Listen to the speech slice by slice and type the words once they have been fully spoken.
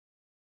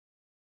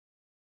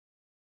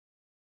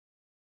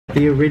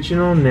The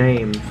original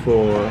name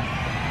for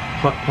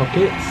Hot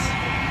Pockets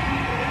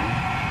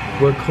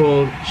were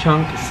called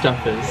Chunk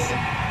Stuffers.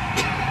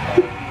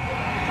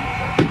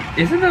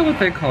 Isn't that what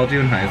they called you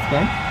in high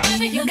school?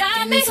 You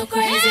got me so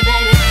crazy,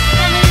 baby.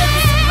 Got me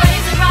looking so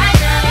crazy right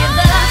now. Your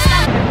love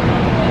style.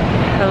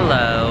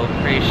 Hello,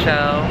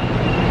 pre-show.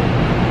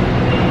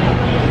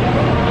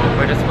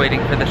 We're just waiting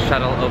for the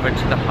shuttle over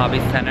to the hobby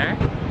center.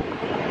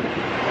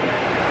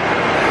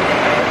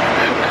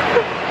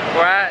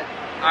 We're at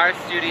our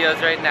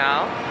studios right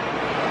now.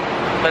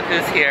 Look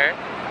who's here.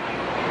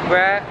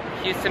 We're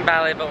at Houston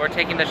Ballet, but we're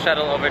taking the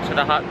shuttle over to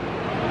the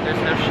There's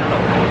no shuttle.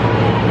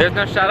 There's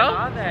no shuttle? Where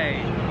are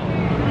they?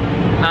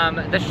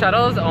 The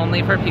shuttle is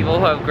only for people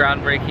who have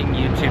groundbreaking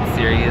YouTube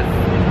series.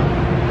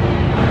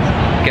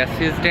 Guess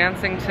who's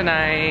dancing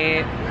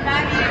tonight?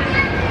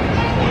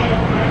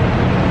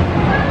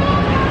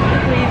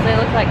 Please, they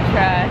look like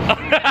trash.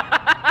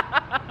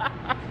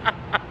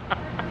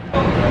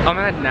 Oh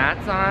my god,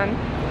 Nat's on.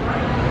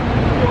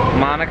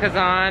 Monica's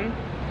on.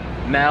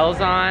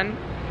 Mel's on.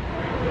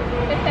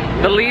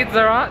 The leads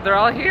are on. They're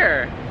all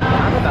here.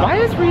 Why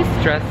is Reese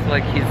dressed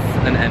like he's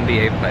an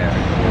NBA player?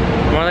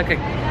 More like a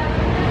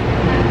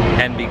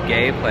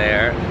NBA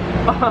player.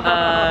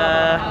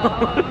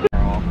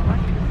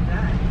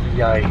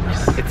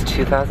 Yikes. It's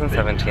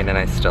 2017 and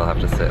I still have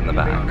to sit in the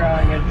back.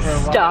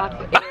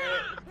 Stop it.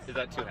 Is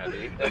that too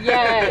heavy?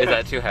 Yes. Is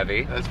that too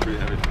heavy? That's pretty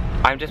heavy.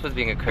 I just was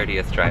being a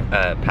courteous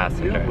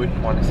passenger. Who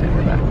wouldn't want to sit in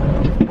the back?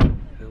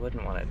 Who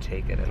wouldn't want to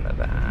take it in the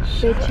back?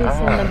 Bitches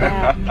in the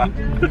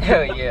back.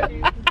 Hell yeah.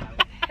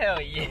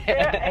 Hell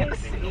yeah.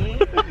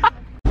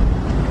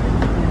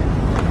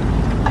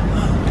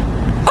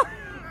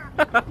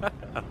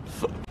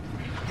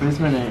 Where's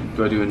my name?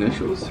 Do I do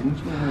initials?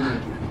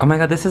 Oh my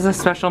god, this is a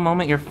special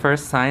moment, your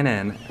first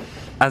sign-in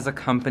as a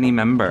company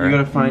member. You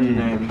gotta find your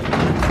name.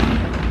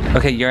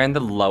 Okay, you're in the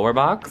lower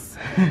box?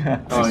 Oh yeah,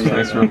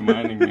 thanks for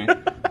reminding me.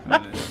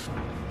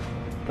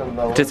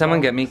 Did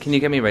someone get me? Can you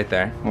get me right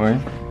there? Where?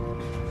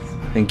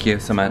 Thank you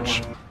so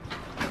much.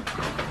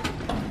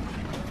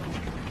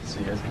 So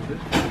you guys have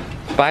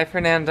it? Bye,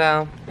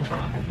 Fernando.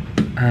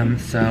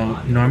 So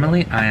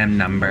normally I am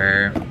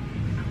number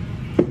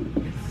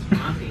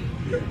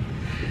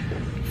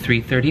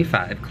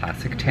 335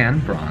 Classic Tan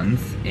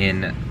Bronze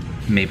in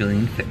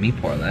Maybelline Fit Me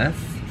Poreless.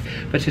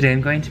 But today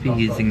I'm going to be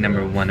using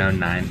number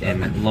 109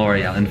 in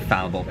L'Oreal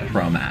Infallible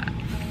Pro Matte.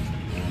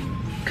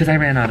 Because I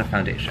ran out of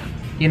foundation.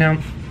 You know,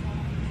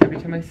 every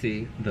time I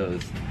see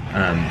those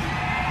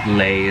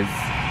Lay's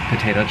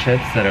potato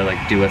chips that are like,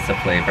 do us a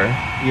flavor.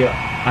 Yeah.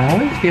 I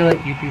always feel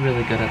like you'd be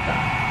really good at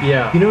that.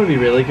 Yeah. You know what would be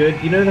really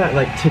good? You know that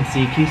like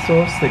tzatziki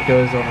sauce that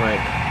goes on like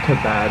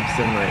kebabs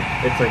and like,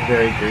 it's like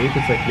very Greek.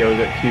 It's like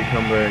yogurt,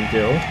 cucumber, and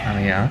dill. Oh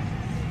yeah?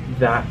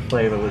 That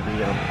flavor would be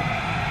yummy.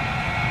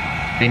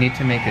 They need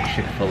to make a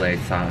Chick-fil-A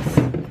sauce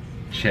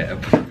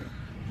chip.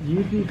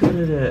 You'd be good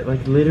at it.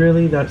 Like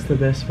literally, that's the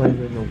best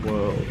flavor in the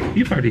world.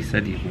 You've already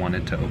said you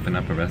wanted to open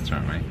up a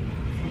restaurant, right?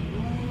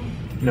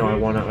 No, I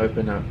want to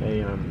open up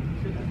a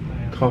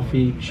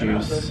coffee,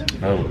 juice,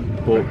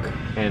 book,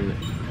 and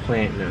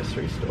plant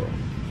nursery store.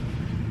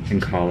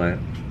 And call it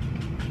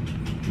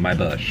My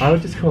Bush. I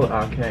would just call it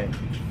RK.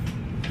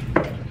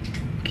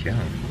 Cute.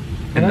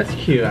 And that's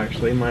cute,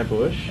 actually. My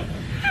bush.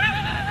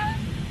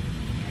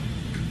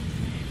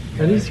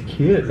 That is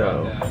cute,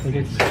 though. Like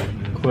it's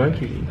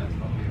quirky.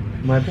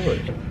 My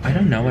bush. I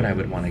don't know what I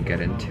would want to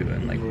get into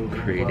in like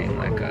creating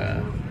like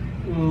a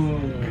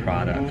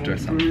product or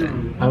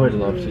something. I would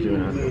love to do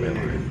an underwear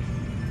line.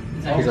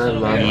 Because I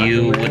love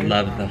You underwear. would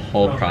love the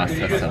whole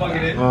process of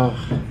that. Oh,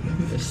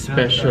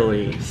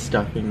 especially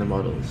stuffing the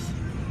models.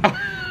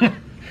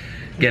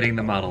 Getting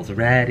the models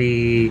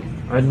ready.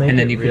 I'd make And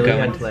then it you could really go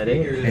in-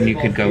 athletic. And you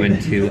could go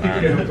into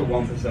Dance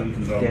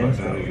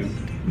models.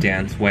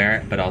 dance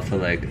wear, but also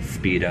like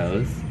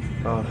Speedos.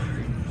 Oh,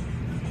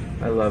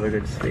 I love a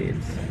good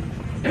speeds.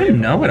 I don't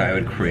know what I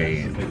would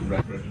create.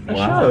 A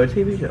show, a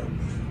TV show.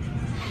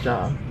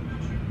 Duh.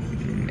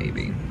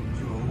 Maybe.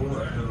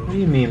 What do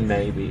you mean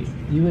maybe?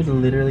 You would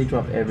literally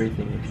drop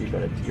everything if you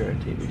got your own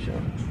TV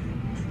show.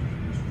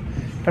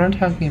 But I'm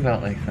talking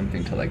about like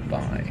something to like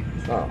buy.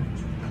 Oh.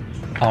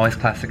 Always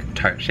classic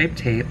tart shaped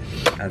tape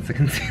as the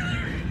concealer.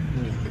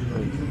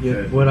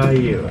 What are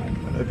you?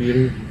 A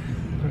beauty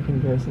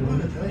fucking person?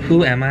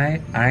 Who am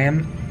I? I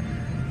am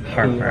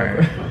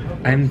Harper. Harper.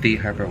 I'm the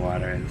Harper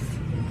Waters.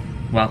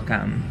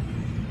 Welcome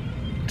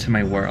to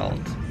my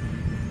world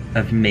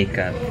of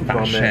makeup,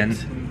 fashion.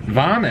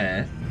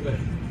 Vomit?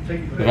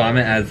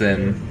 Vomit as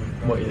in...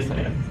 What you're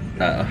saying.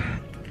 Oh.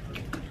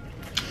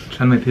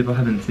 Chun-Li, people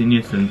haven't seen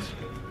you since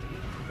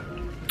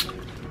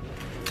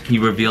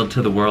you revealed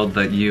to the world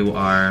that you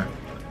are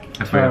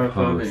a very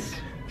host.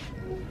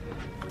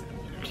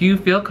 Do you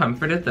feel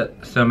comforted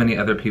that so many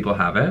other people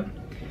have it?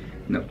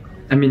 No,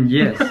 I mean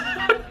yes.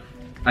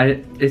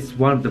 It's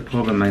one of the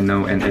problem I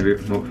know, and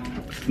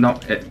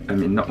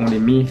not only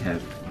me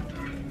have,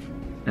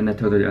 and I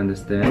totally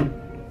understand.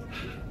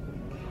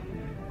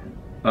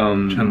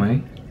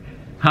 Chun-Li?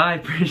 Hi,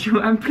 Pressure.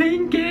 I'm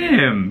playing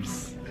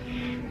games.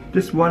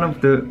 This one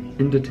of the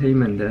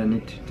entertainment that I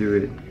need to do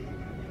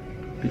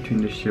it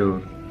between the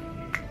show.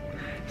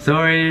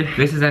 Sorry.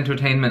 This is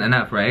entertainment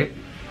enough, right?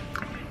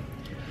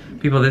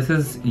 People, this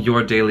is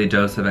your daily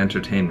dose of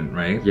entertainment,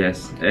 right?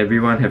 Yes,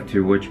 everyone have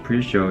to watch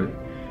pre-show,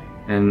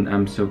 and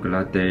I'm so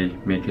glad they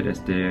make it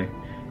as their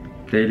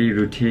daily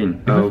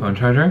routine. You have a phone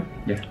charger?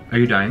 Yeah. Are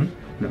you dying?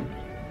 No,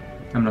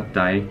 I'm not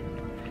dying.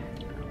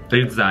 Are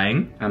you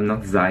dying? I'm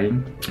not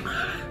dying.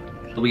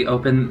 We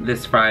open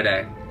this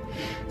Friday.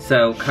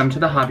 So come to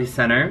the Hobby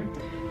Center.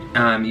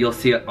 You'll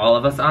see all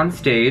of us on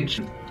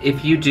stage.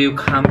 If you do,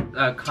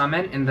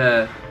 comment in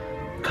the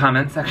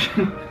comment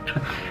section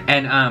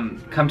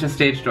and come to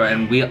stage door,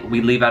 and we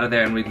leave out of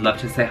there, and we'd love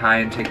to say hi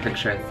and take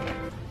pictures.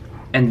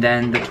 And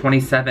then the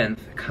 27th,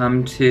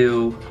 come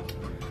to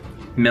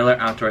Miller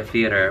Outdoor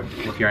Theater.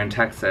 If you're in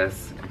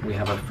Texas, we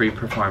have a free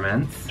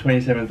performance.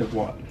 27th of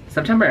what?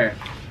 September.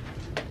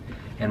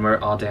 And we're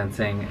all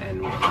dancing,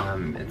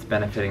 and it's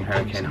benefiting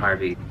Hurricane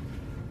Harvey.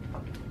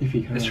 If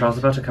you Is Charles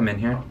about to come in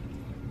here?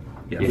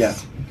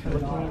 Yes. Yeah.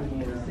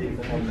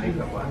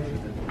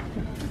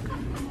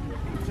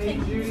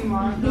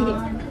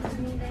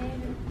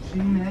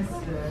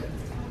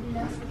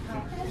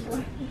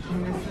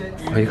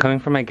 Are you coming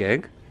for my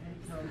gig?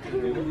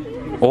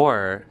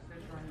 Or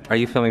are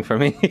you filming for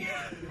me?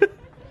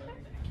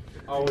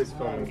 Always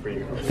filming for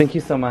you. Thank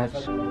you so much.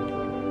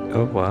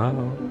 Oh, wow.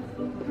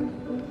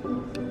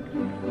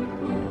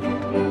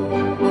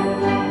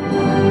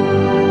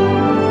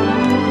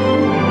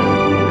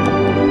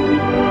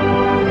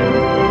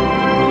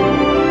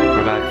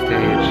 We're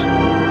backstage.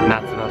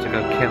 Nat's about to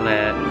go kill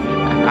it.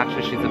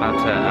 Actually, she's about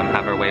to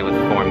have her way with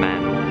 4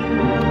 men.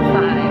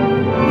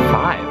 5.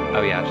 5?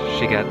 Oh yeah,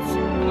 she gets...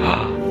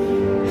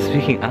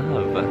 Speaking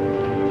of,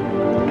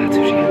 that's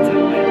who she ends up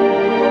with.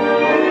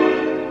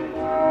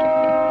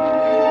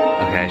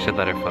 Okay, I should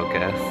let her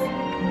focus.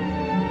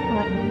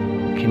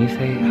 Can you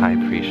say hi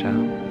pre-show?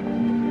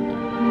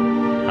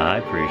 Hi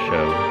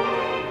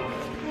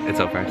pre-show. It's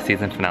over.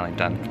 Season finale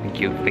done. Thank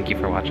you. Thank you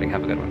for watching.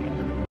 Have a good one.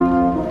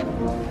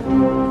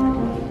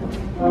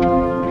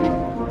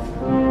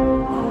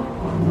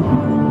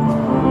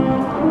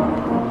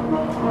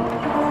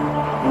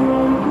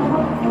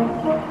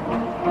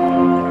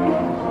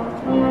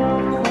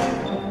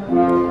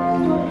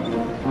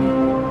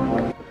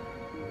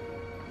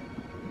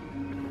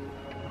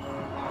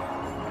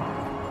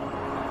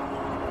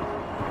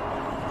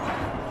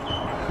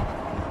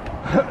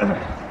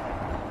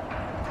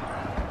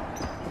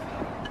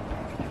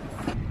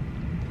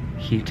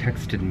 He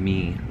texted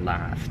me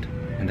last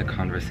and the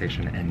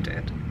conversation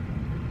ended.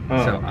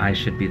 Oh. So I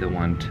should be the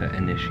one to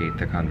initiate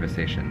the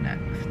conversation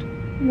next.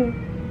 No.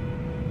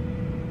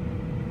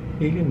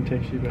 He can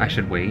text you back. I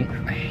should wait?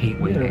 I hate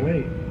waiting. Yeah,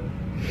 wait.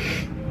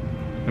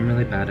 I'm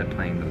really bad at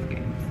playing those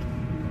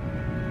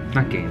games.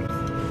 Not games.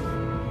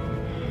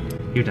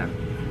 You're done.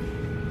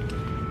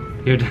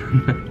 You're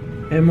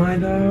done. Am I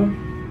though?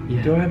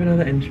 Yeah. Do I have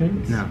another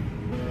entrance? No.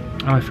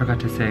 Oh, I forgot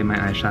to say my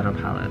eyeshadow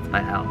palette's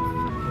by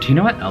e.l.f. Do you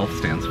know what e.l.f.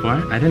 stands for?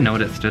 I didn't know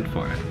what it stood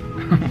for.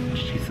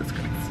 Jesus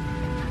Christ.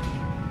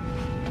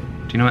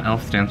 Do you know what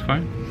e.l.f. stands for?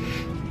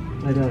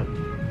 I don't.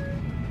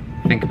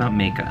 Think about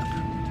makeup.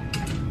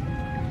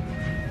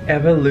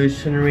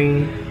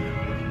 Evolutionary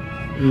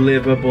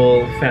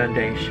livable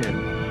foundation.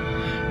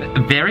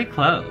 Very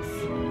close.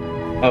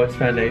 Oh, it's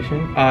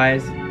foundation?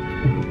 Eyes,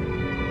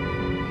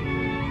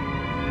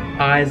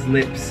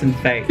 lips, and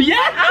face.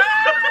 Yeah!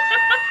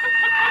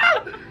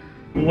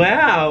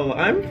 Wow,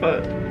 I'm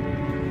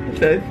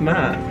so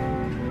smart.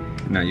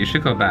 No, you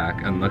should go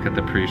back and look at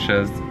the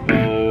pre-shows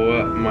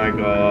Oh my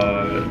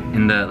god.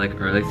 in the like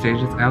early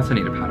stages. I also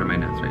need to powder my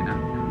nose right now.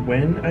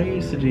 When I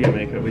used to do your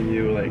makeup with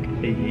you like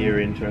a year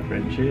into our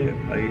friendship,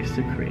 I used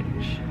to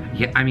cringe.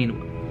 Yeah, I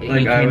mean,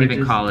 Like, you I can't would even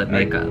just- call it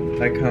makeup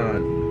I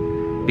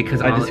can't.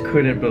 because I all, just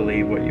couldn't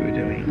believe what you were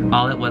doing.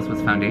 all it was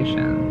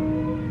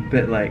foundation.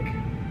 But like,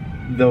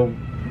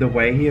 the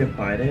way he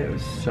applied it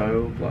was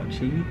so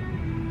blotchy.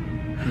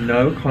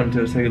 No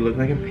contour, so he looked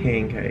like a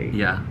pancake.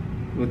 Yeah,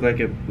 Looked like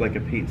a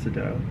pizza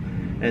dough.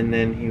 And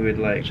then he would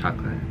like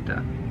chocolate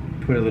duh.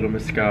 put a little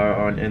mascara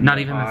on and Not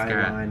the even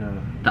mascara.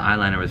 eyeliner. The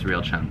eyeliner was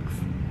real chunks.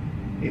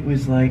 It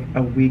was like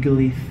a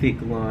wiggly thick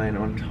line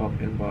on top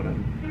and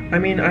bottom. I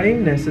mean, I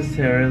didn't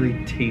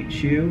necessarily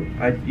teach you.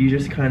 You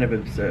just kind of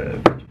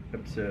observed.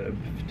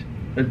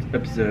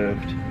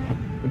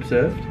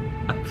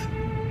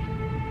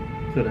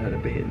 Thought I had a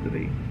B in the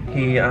B.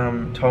 He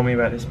told me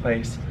about this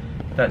place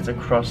that's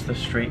across the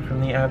street from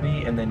the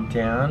Abbey and then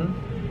down,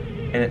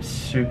 and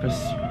it's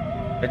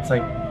it's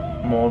like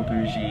more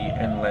bougie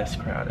and less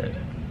crowded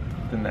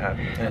than the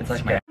Abbey, and it's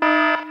like like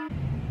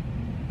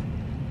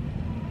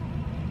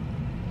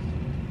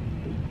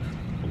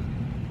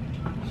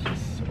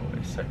it's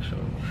always sexual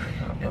with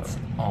Harper. It's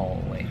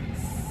always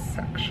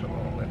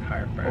sexual with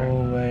Harper.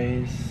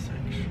 Always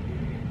sexual.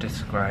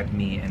 Describe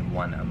me in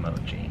one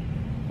emoji.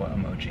 What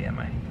emoji am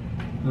I?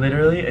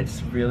 Literally,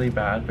 it's really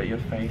bad, but your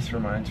face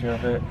reminds me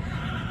of it.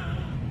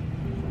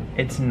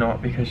 It's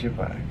not because you're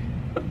black.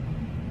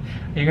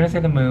 Are you gonna say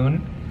the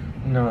moon?